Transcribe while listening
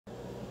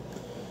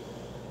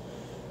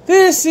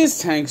This is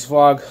Tanks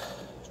Vlog,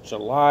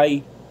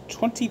 July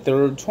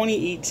 23rd,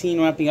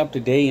 2018, wrapping up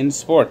today in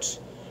sports.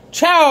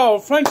 Ciao,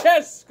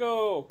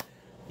 Francesco!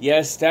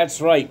 Yes, that's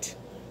right.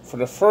 For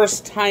the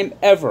first time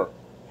ever,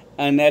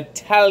 an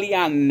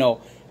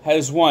Italiano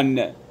has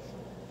won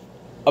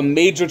a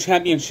major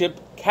championship,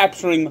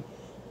 capturing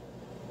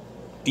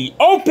the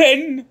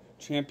Open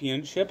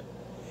Championship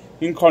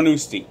in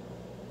Carnoustie.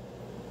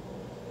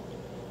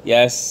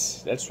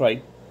 Yes, that's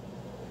right.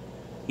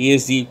 He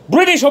is the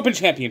British Open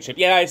Championship.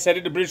 Yeah, I said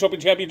it, the British Open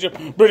Championship.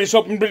 British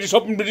Open, British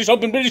Open, British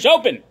Open, British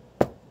Open.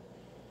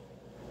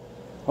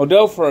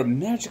 Although for a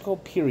magical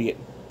period,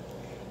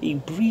 a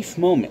brief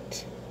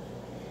moment,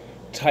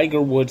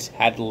 Tiger Woods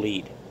had the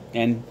lead.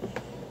 And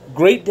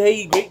great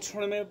day, great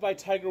tournament by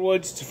Tiger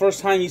Woods. It's the first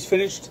time he's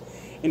finished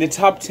in the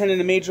top 10 in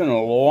a major in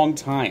a long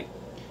time.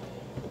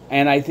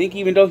 And I think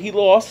even though he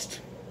lost,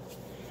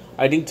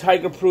 I think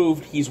Tiger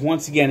proved he's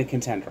once again a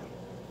contender.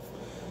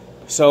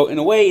 So, in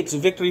a way, it's a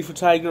victory for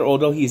Tiger,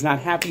 although he's not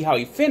happy how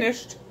he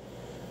finished.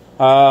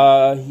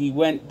 He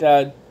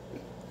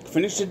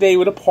finished the day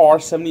with a par,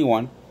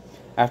 71,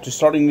 after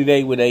starting the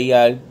day with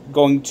a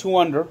going 2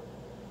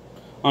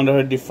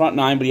 under the front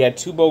 9, but he had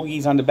 2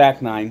 bogeys on the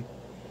back 9,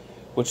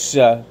 which,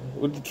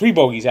 with 3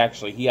 bogeys,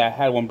 actually. He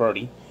had 1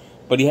 birdie,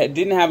 but he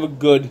didn't have a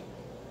good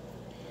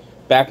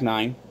back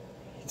 9.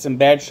 Hit some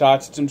bad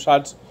shots, some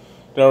shots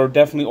that were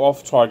definitely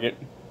off target,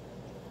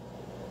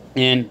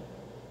 and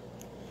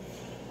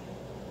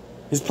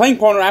his playing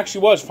partner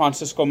actually was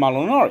Francesco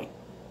Molinari.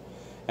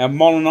 And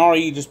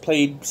Molinari just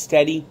played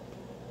steady,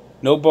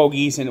 no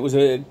bogeys, and it was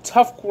a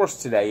tough course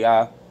today.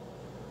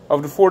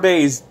 Of the 4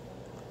 days,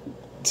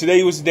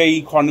 today was the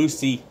day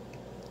Carnoustie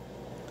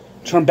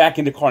turned back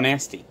into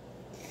Carnasty,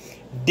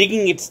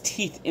 digging its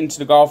teeth into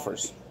the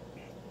golfers.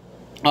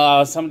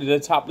 Some of the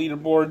top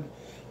leaderboard,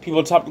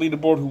 people top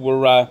leaderboard who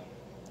were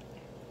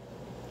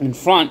in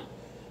front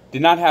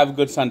did not have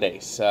good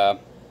Sundays.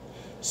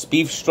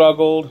 Spieth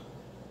struggled.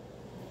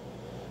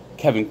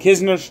 Kevin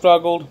Kisner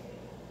struggled,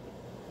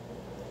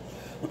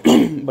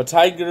 but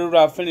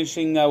Tiger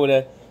finishing with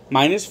a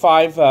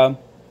 -5,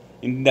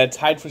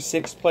 tied for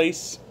 6th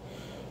place.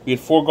 We had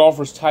 4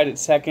 golfers tied at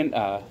 2nd.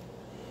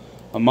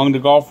 Among the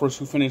golfers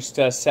who finished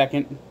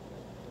 2nd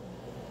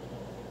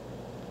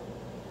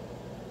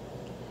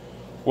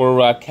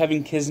were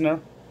Kevin Kisner,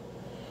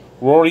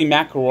 Rory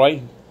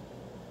McIlroy,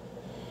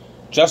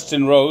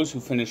 Justin Rose, who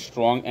finished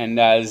strong, and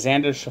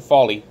Xander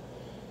Schauffele.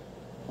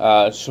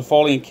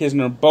 Schauffele and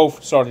Kisner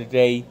both started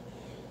today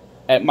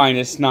at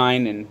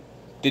 -9 and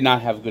did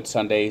not have good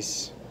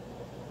Sundays.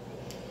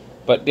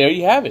 But there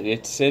you have it.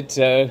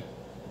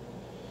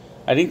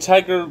 I think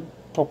Tiger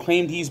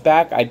proclaimed he's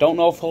back. I don't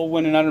know if he'll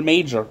win another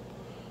major,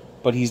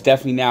 but he's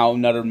definitely now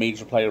another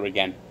major player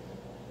again.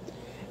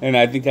 And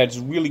I think that's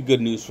really good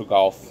news for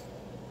golf.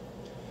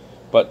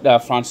 But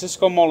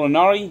Francesco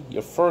Molinari,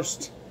 your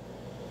first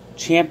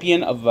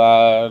champion of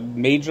a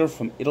major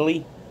from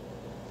Italy.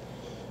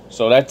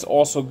 So that's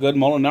also good.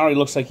 Molinari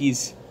looks like he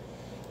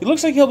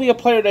looks like he'll be a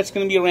player that's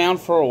going to be around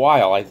for a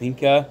while. I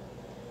think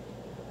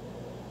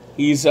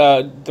he's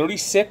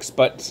 36,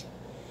 but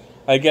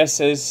I guess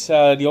as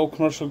the old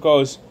commercial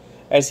goes,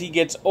 as he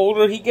gets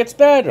older, he gets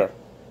better.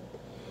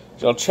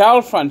 So ciao,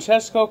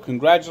 Francesco.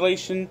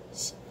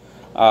 Congratulations.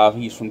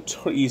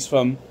 He's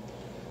from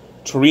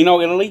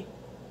Torino, Italy,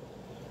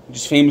 which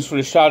is famous for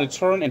the shot at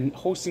turn and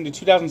hosting the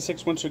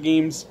 2006 Winter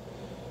Games.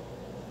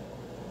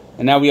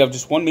 And now we have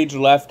just 1 major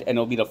left, and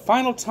it'll be the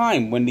final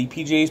time when the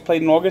PGA's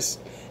played in August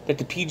that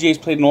the PGA's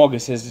played in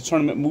August, as the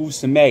tournament moves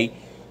to May,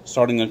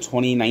 starting in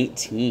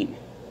 2019.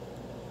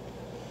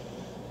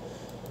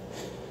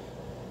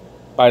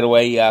 By the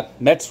way,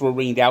 Mets were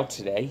rained out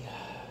today,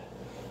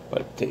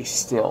 but they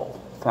still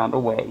found a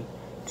way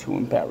to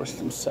embarrass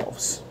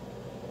themselves.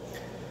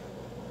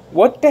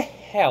 What the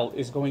hell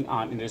is going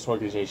on in this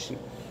organization?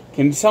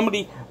 Can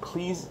somebody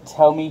please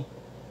tell me?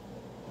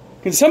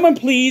 Can someone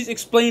please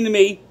explain to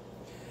me?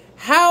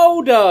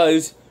 How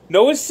does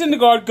Noah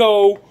Syndergaard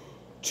go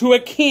to a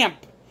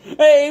camp?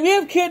 Hey, we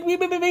have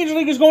major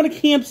leaguers going to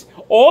camps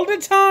all the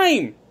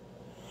time.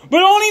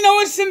 But only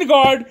Noah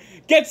Syndergaard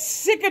gets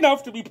sick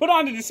enough to be put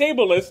on the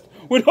disabled list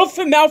with hoof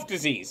and mouth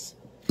disease.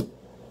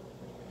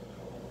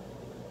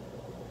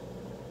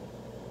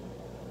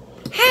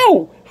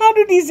 How? How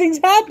do these things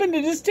happen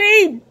to this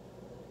team?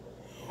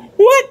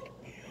 What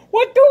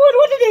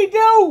did they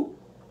do?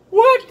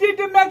 What did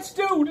the Mets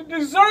do to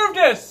deserve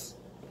this?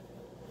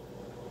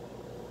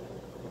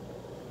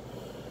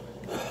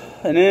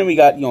 And then we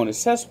got Yoenis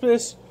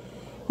Cespedes,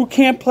 who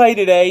can't play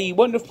today. He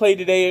wouldn't have played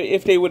today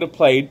if they would have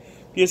played,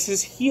 because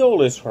his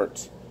heel is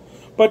hurt.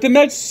 But the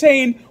Mets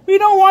saying, we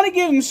don't want to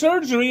give him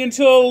surgery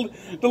until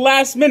the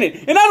last minute.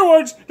 In other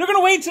words, they're going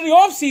to wait until the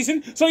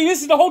offseason, so he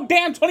misses the whole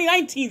damn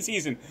 2019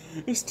 season.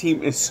 This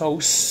team is so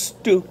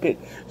stupid.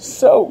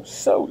 So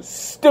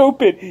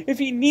stupid. If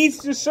he needs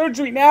the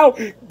surgery now,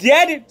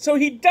 get it so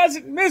he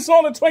doesn't miss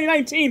all of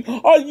 2019.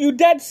 Are you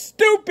that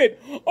stupid?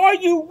 Are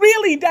you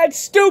really that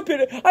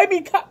stupid? I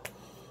mean,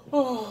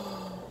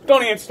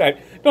 don't answer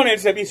that. Don't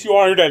answer that because you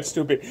are that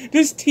stupid.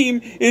 This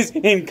team is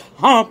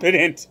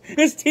incompetent.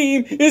 This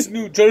team is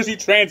New Jersey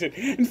Transit.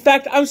 In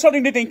fact, I'm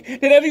starting to think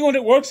that everyone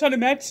that works on the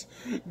Mets,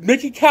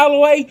 Mickey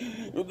Callaway,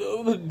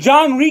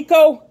 John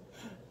Rico,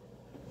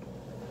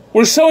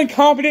 were so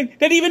incompetent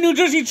that even New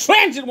Jersey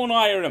Transit won't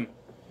hire them.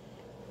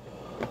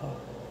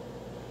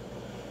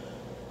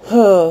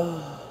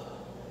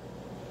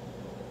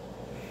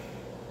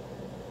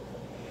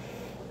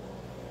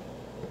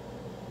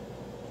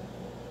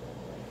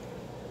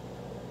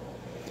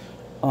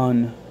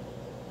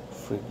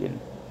 Unfriggin'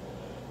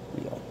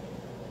 real.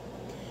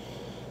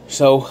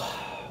 So,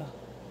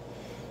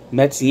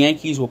 Mets and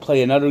Yankees will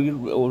play another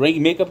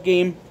makeup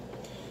game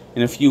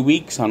in a few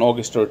weeks on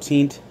August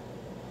 13th.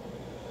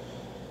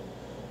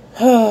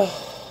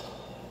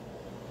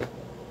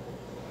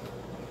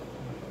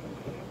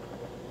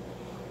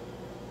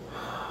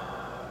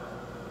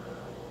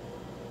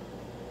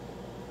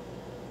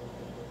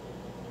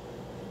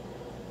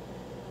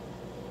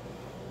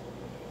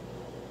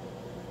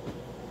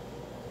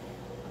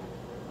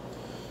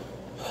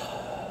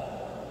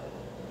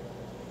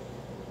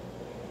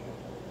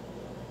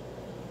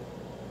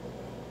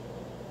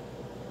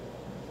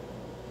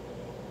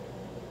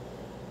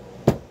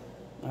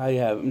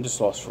 I'm just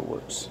lost for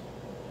words.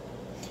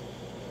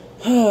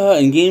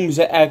 In games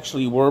that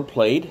actually were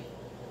played,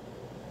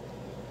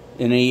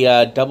 in a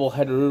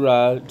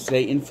doubleheader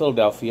today in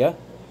Philadelphia,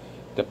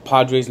 the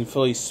Padres and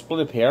Phillies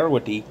split a pair,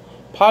 with the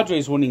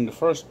Padres winning the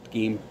first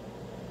game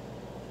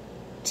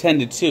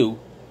 10-2,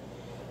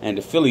 and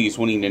the Phillies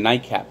winning the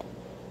nightcap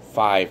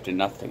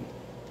 5-0.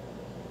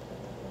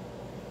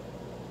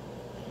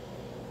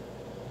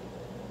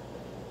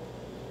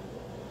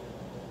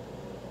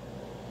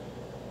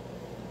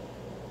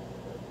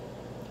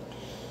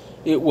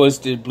 It was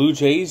the Blue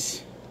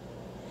Jays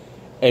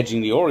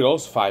edging the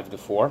Orioles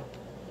 5-4.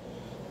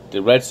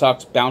 The Red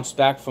Sox bounced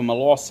back from a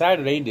loss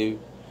Saturday to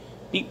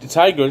beat the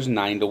Tigers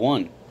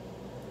 9-1.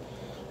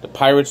 The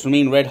Pirates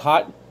remain red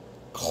hot,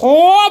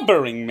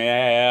 clobbering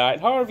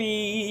Matt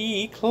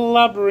Harvey.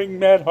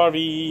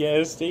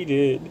 Yes, they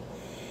did.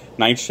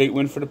 9th straight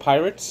win for the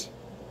Pirates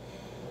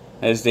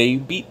as they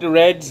beat the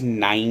Reds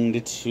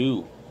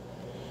 9-2.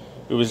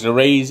 It was the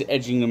Rays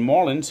edging the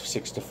Marlins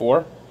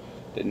 6-4.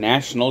 The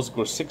Nationals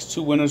were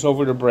 6-2 winners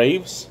over the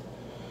Braves.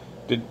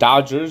 The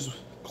Dodgers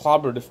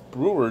clobbered the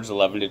Brewers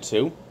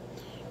 11-2.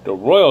 The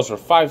Royals were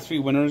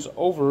 5-3 winners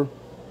over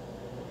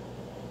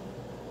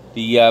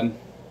the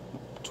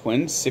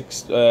Twins.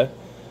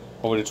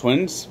 Over the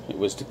Twins. It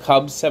was the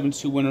Cubs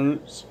 7-2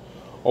 winners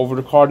over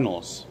the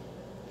Cardinals.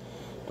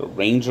 The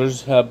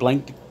Rangers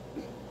blanked the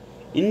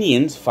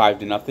Indians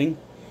 5-0.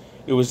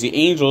 It was the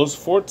Angels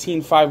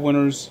 14-5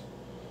 winners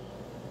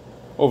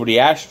over the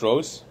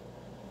Astros.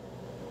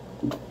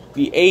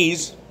 The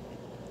A's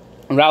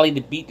rallied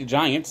to beat the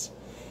Giants,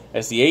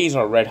 as the A's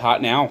are red hot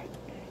now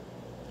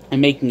and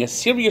making a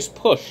serious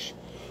push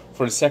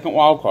for the second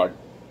wild card.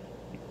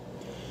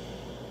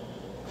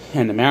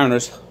 And the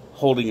Mariners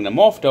holding them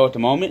off though at the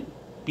moment,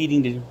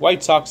 beating the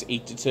White Sox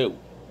 8-2.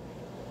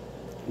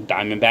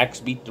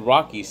 Diamondbacks beat the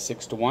Rockies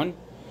 6-1,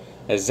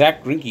 as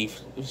Zach Greinke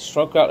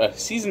struck out a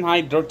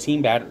season-high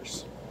 13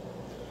 batters.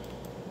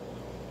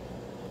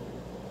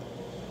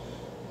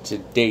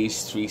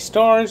 Today's 3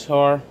 stars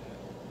are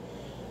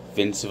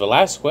Vince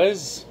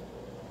Velasquez,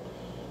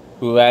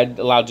 who had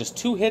allowed just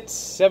 2 hits,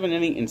 7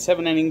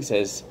 innings,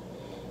 as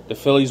the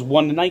Phillies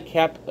won the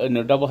nightcap in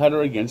their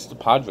doubleheader against the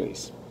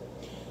Padres.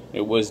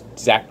 It was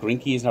Zach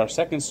Greinke as our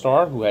second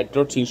star, who had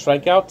 13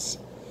 strikeouts,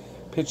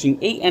 pitching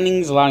 8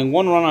 innings, allowing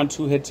 1 run on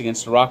 2 hits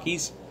against the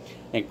Rockies.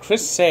 And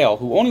Chris Sale,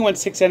 who only went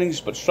 6 innings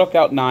but struck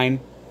out 9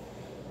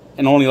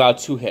 and only allowed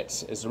 2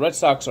 hits, as the Red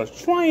Sox are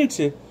trying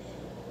to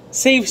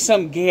save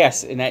some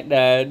gas in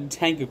that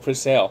tank of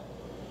Chris Sale,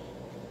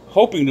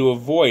 hoping to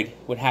avoid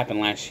what happened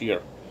last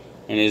year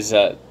in his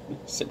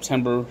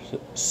September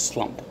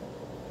slump.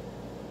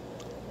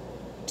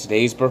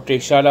 Today's birthday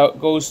shout-out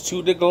goes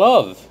to the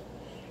glove,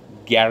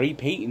 Gary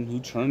Payton, who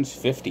turns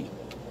 50.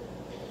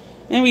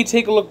 And we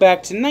take a look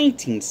back to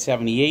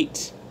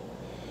 1978,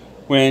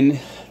 when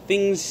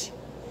things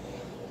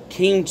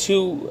came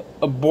to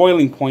a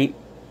boiling point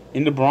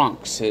in the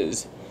Bronx,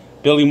 as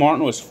Billy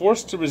Martin was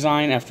forced to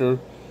resign after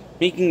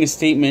making a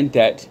statement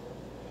that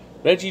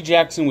Reggie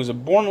Jackson was a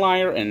born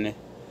liar and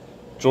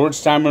George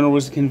Steinbrenner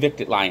was a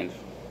convicted liar.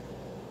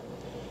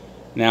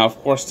 Now, of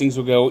course, things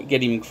will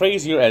get even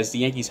crazier as the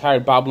Yankees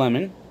hired Bob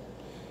Lemon,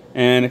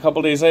 and a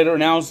couple days later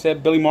announced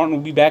that Billy Martin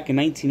will be back in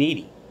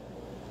 1980.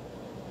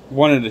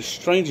 One of the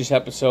strangest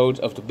episodes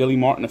of the Billy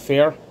Martin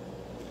affair.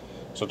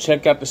 So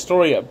check out the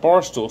story at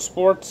Barstool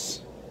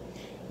Sports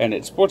and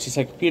at Sports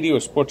Encyclopedia, where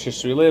sports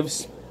history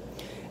lives.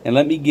 And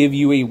let me give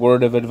you a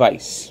word of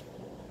advice.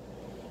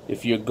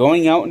 If you're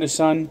going out in the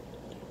sun,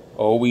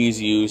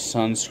 always use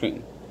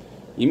sunscreen.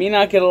 You may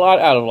not get a lot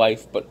out of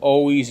life, but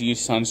always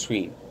use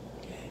sunscreen.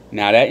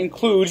 Now that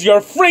includes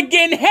your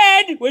friggin'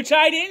 head, which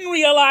I didn't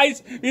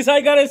realize because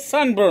I got a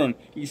sunburn.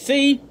 You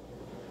see?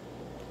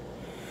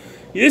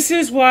 This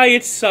is why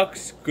it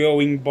sucks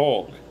going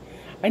bald.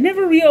 I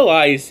never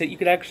realized that you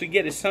could actually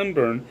get a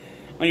sunburn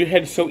on your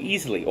head so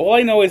easily. All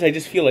I know is I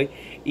just feel like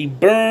a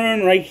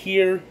burn right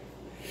here,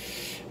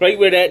 right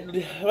where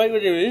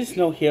there is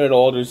no hair at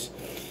all. It's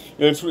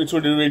where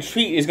the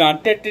retreat is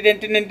gone. The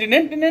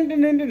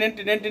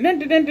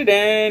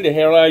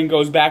hairline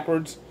goes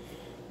backwards.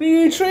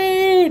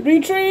 Retreat,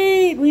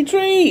 retreat,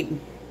 retreat.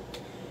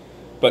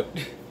 But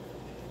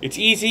it's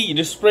easy. You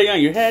just spray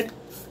on your head.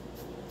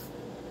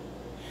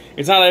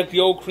 It's not like the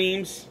old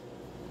creams.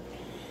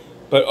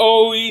 But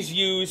always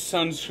use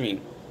sunscreen.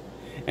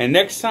 And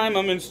next time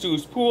I'm in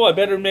Stu's pool, I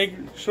better make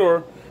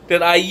sure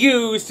that I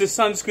use the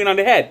sunscreen on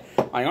the head.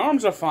 My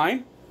arms are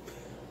fine.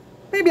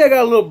 Maybe I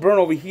got a little burn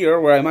over here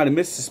where I might have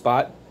missed a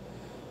spot.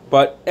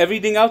 But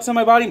everything else on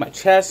my body, my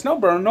chest, no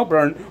burn, no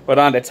burn. But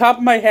on the top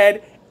of my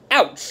head,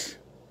 ouch.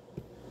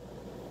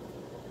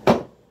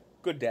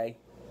 Good day.